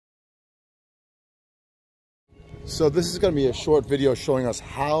So this is going to be a short video showing us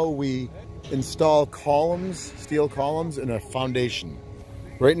how we install columns, steel columns in a foundation.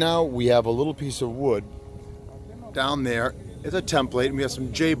 Right now we have a little piece of wood down there. It's a template and we have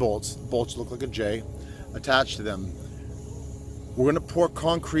some J-bolts. Bolts look like a J attached to them. We're going to pour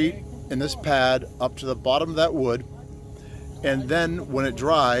concrete in this pad up to the bottom of that wood, and then when it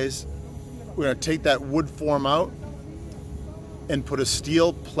dries we're going to take that wood form out and put a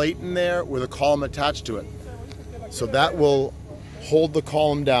steel plate in there with a column attached to it. So that will hold the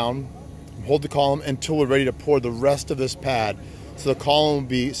column down, hold the column until we're ready to pour the rest of this pad. So the column will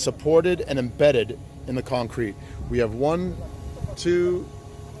be supported and embedded in the concrete. We have 1, 2,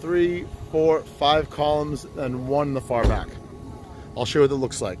 3, 4, 5 columns and one in the far back. I'll show you what it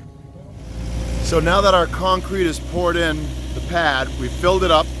looks like. So now that our concrete is poured in the pad, we filled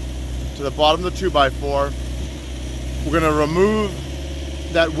it up to the bottom of the 2x4. We're going to remove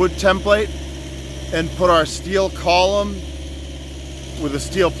that wood template and put our steel column with a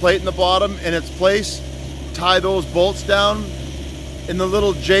steel plate in the bottom in its place. Tie those bolts down. In the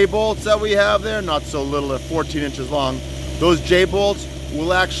little J-bolts that we have there, not so little, they're 14 inches long, those J-bolts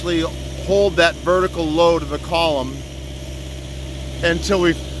will actually hold that vertical load of the column until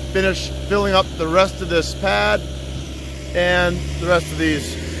we finish filling up the rest of this pad and the rest of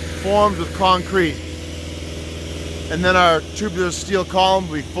these forms with concrete. And then our tubular steel column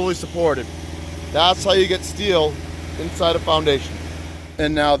will be fully supported. That's how you get steel inside a foundation.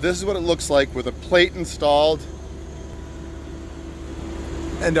 And now this is what it looks like with a plate installed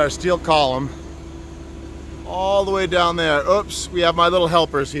and our steel column all the way down there. Oops, we have my little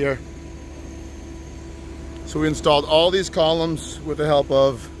helpers here. So we installed all these columns with the help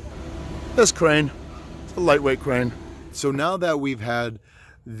of this crane. It's a lightweight crane. So now that we've had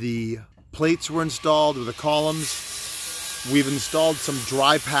the plates were installed with the columns, we've installed some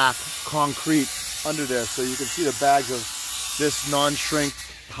dry pack concrete under there. So you can see the bags of this non-shrink,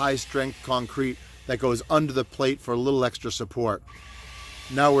 high strength concrete that goes under the plate for a little extra support.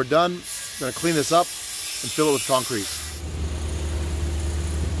 Now we're done. We're going to clean this up and fill it with concrete.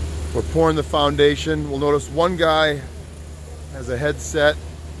 We're pouring the foundation. We'll notice one guy has a headset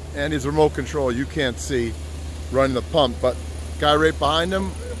and his remote control, you can't see, running the pump, but guy right behind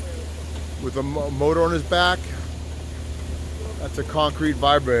him with a motor on his back, that's a concrete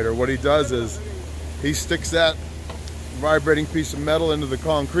vibrator. What he does is he sticks that vibrating piece of metal into the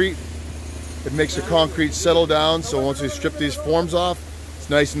concrete. It makes the concrete settle down, so once we strip these forms off, it's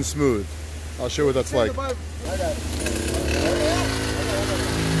nice and smooth. I'll show you what that's like.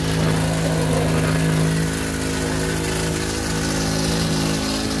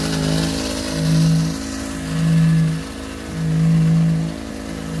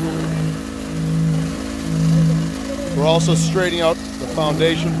 We're also straightening out the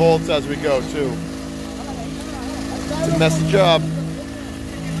foundation bolts as we go too. It's a messy job.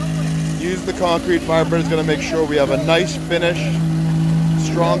 Use the concrete vibrator. It's going to make sure we have a nice finish,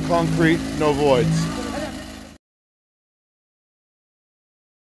 strong concrete, no voids.